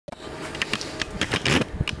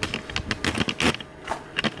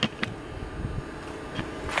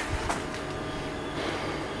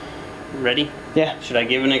Ready? Yeah. Should I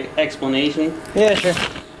give an explanation? Yeah, sure.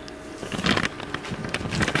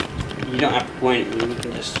 You don't have to point at me, you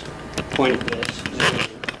can just point at this.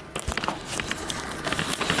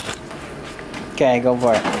 Okay, go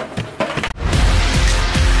for it.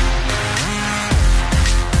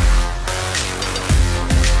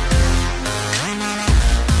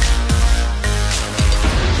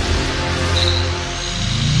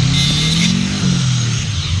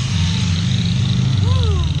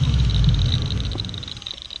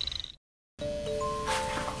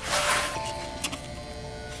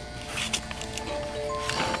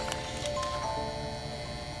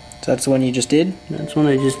 So that's the one you just did? That's one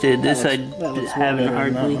I just did. This I looks haven't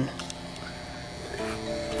better than hardly.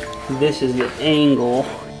 that This is the angle.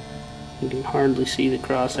 You can hardly see the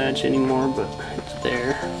crosshatch anymore, but it's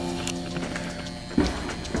there.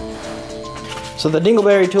 So the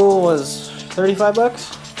dingleberry tool was 35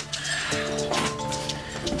 bucks?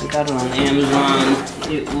 I got it on Amazon.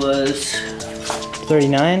 It was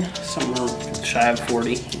 39? somewhere shy of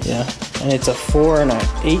 40. Yeah. And it's a 4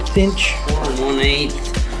 1/8 inch. 4 1/8.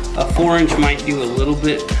 A 4-inch might do a little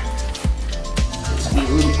bit, be a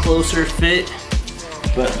little closer fit,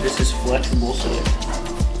 but this is flexible, so it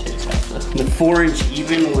takes out the 4-inch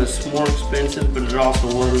even was more expensive, but it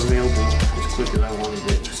also wasn't available as quick as I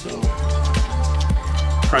wanted it, so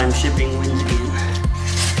prime shipping wins again.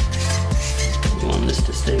 We want this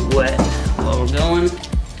to stay wet while we're going.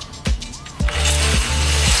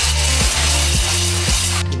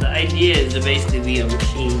 The idea is to basically be a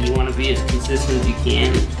machine. You want to be as consistent as you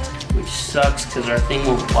can, which sucks because our thing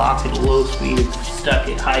will lock at a low speed if you're stuck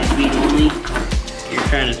at high speed only. You're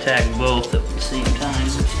trying to tag both at the same time,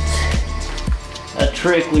 which is a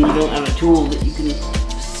trick when you don't have a tool that you can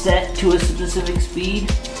set to a specific speed.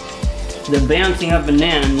 The bouncing up and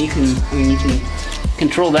down, you can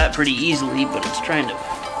control that pretty easily, but it's trying to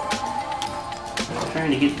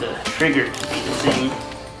get the trigger to be the same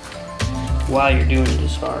while you're doing it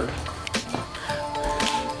is hard.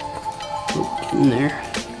 Oh, in there.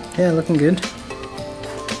 Yeah, looking good.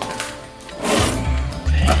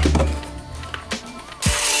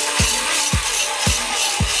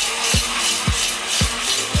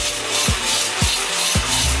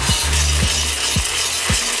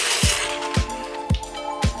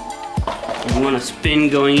 You want to spin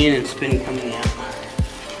going in and spin coming out.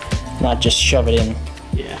 Not just shove it in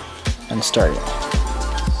Yeah. and start it.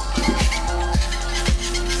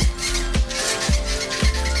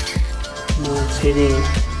 No, it's hitting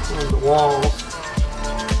on the walls.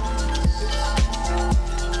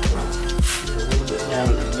 A little bit down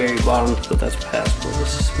at the very bottom, but that's past where the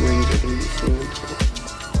rings are going to be seen.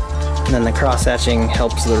 And then the cross hatching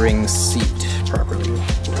helps the rings seat properly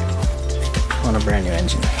on a brand new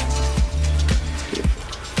engine.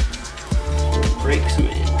 Brakes them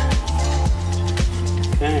in.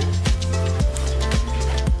 Okay.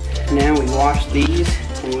 Now we wash these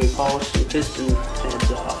and we polish the piston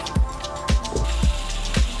heads off.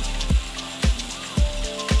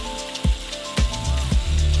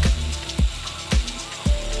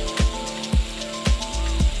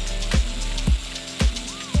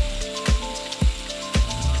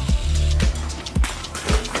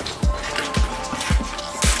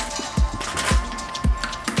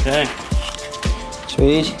 Okay.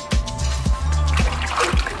 Sweet.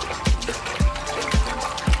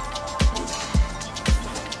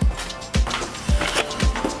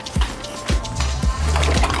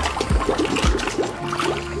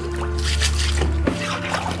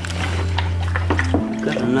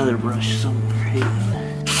 Got another brush somewhere. Hang on.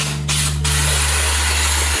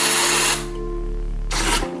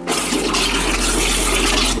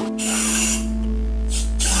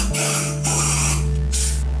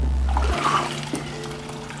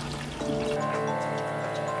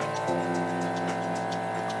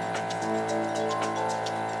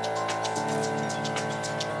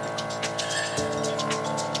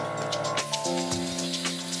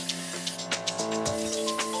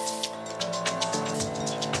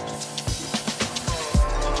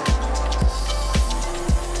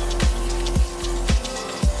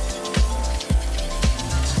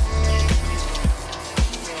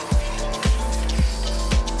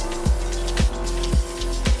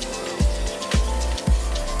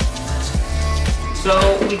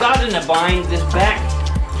 So we got in a bind. This back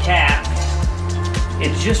cap,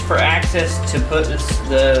 it's just for access to put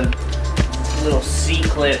the little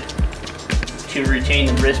C-clip to retain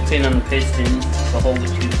the wrist pin on the piston to hold it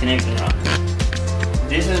to the connecting rod.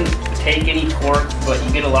 This doesn't take any torque, but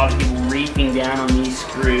you get a lot of people reefing down on these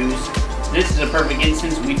screws. This is a perfect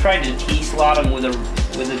instance. We tried to T-slot them with a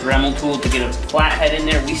Dremel tool to get a flathead in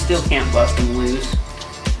there. We still can't bust them loose.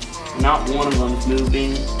 Not one of them's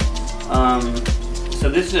moving. So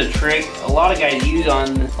this is a trick a lot of guys use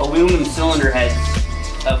on aluminum cylinder heads.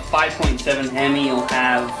 A 5.7 Hemi will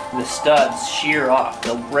have the studs shear off.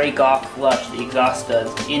 They'll break off flush, the exhaust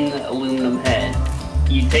studs, in the aluminum head.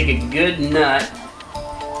 You take a good nut,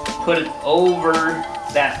 put it over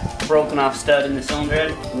that broken off stud in the cylinder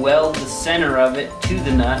head, weld the center of it to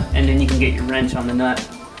the nut, and then you can get your wrench on the nut,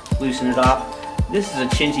 loosen it off. This is a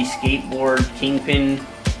Chinchy skateboard kingpin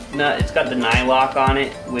nut. It's got the nylock on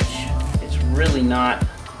it, which it's really not,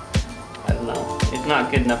 I don't know, it's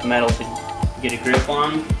not good enough metal to get a grip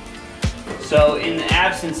on. So in the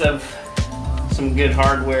absence of some good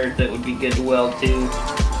hardware that would be good to weld to,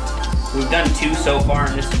 we've done 2 so far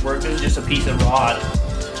and this has worked. This is just a piece of rod,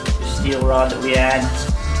 a steel rod that we add,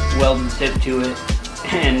 welded the tip to it,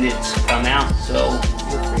 and it's come out. So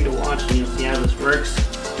feel free to watch and you'll see how this works.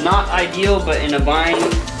 Not ideal, but in a bind,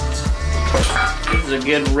 this is a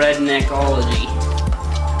good redneckology.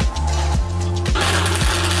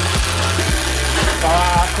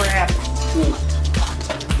 Ah, crap.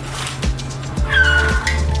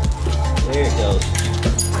 There it goes.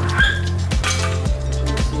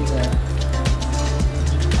 See that?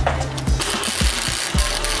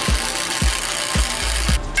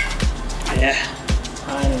 Yeah.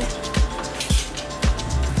 Finally.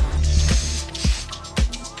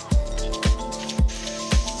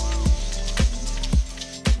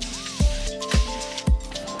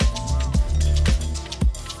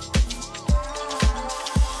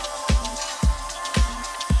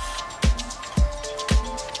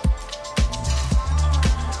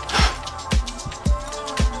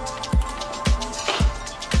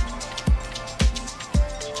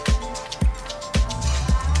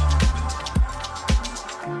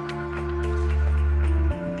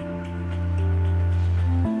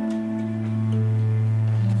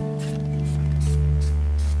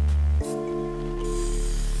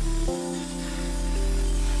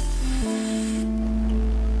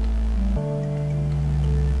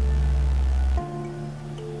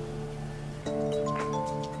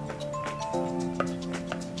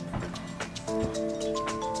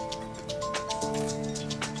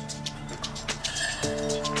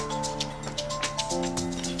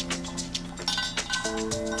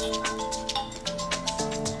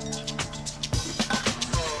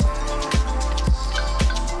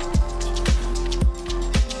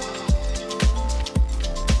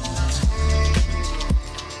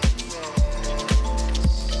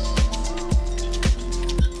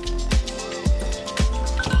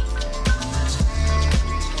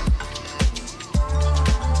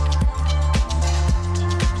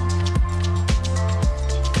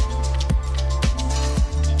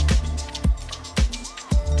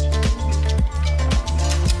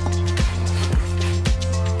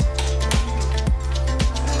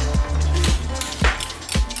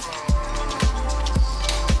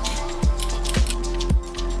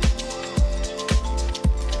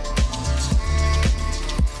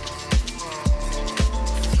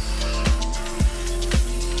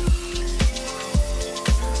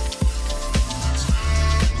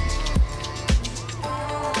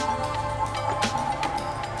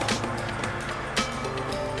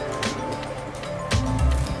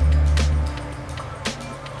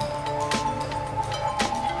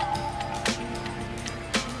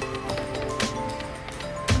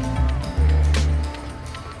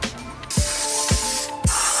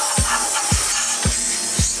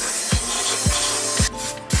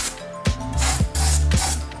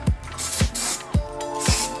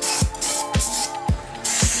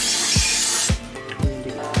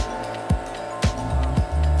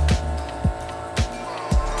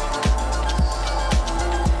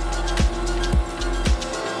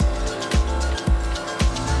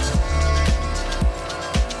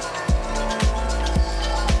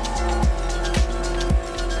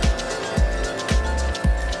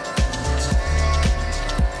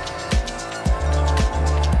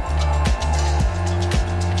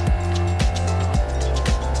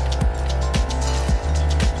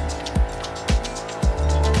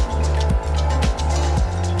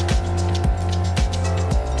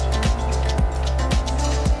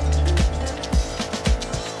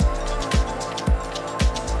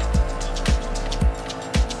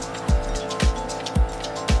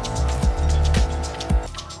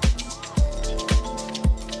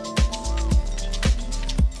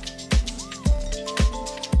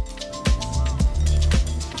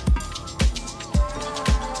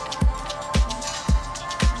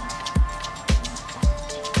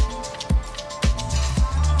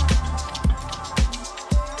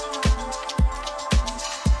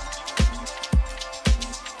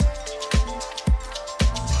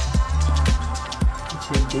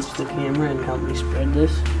 camera and help me spread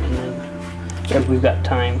this, and then if we've got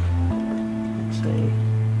time, let's say,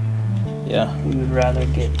 Yeah. we would rather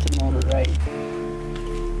get the motor right.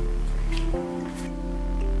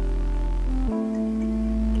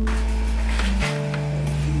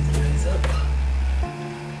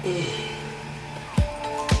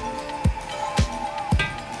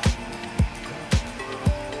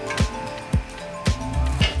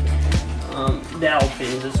 Dowel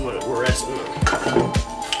pins is what we're resting on.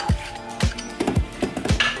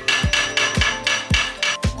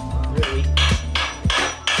 Really?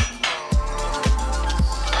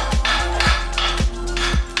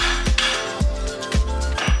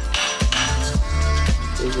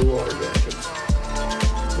 These are water jackets.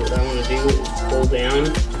 What I want to do is pull down,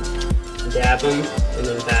 dab them, and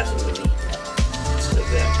then pass them to me. Like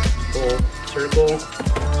that. Full circle.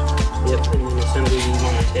 Yep, and then assembly these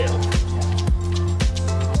on the tail.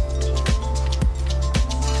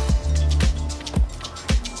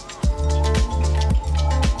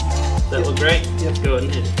 Does that look right? Yep. Go ahead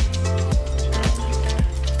and hit it.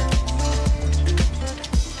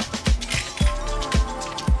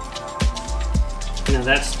 Now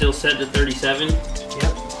that's still set to 37. Yep.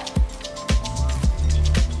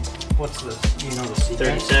 What's this? Do you know the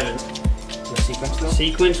sequence? 37. The sequence though?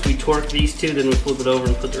 Sequence, we torque these two, then we flip it over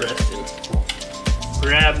and put the rest in. Cool.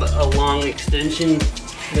 Grab a long extension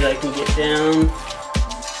that I can get down.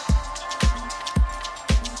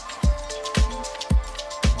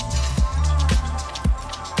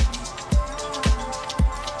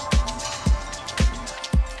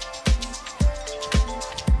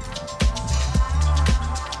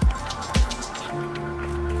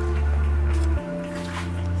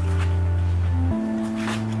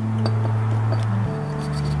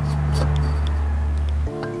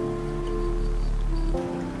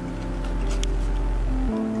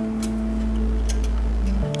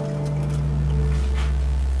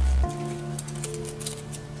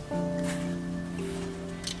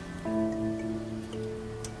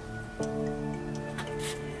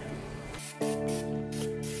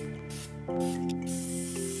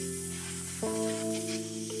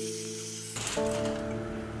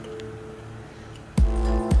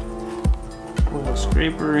 Little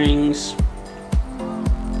scraper rings.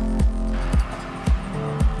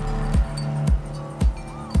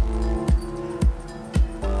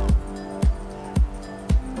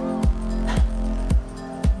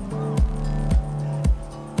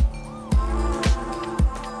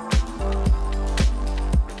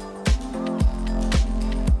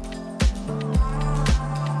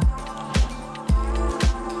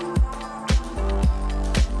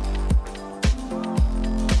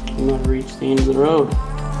 I'm gonna reach the end of the road.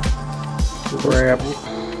 Crap.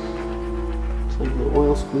 It's like the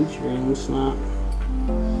oil scooch ring, it's not.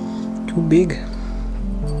 Too big.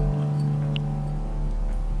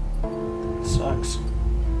 Sucks.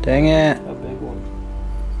 Dang it. A big one.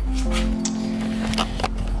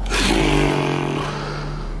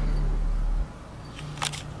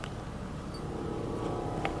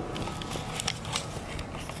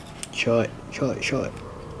 Show it. Show it. Show it.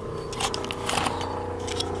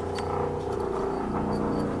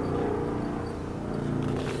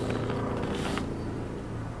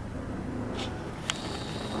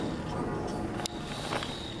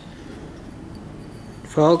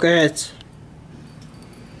 Focus.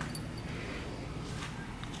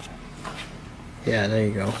 Yeah, there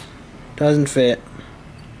you go. Doesn't fit.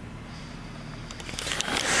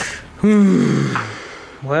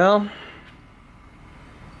 Well,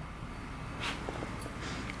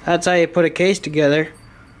 that's how you put a case together.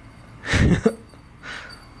 It's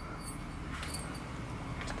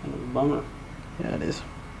kind of a bummer. Yeah, it is.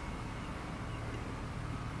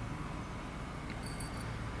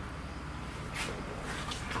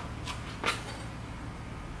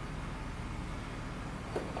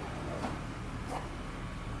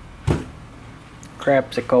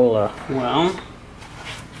 Crapsicola. Well,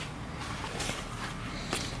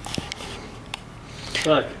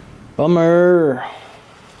 fuck. Bummer.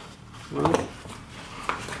 Well,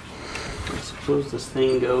 I suppose this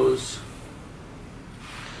thing goes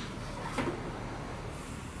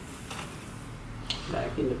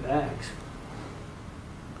back into bags.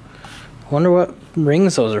 Wonder what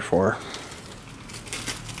rings those are for.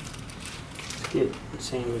 Let's get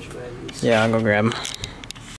sandwich baggies. Yeah, I'll go grab them.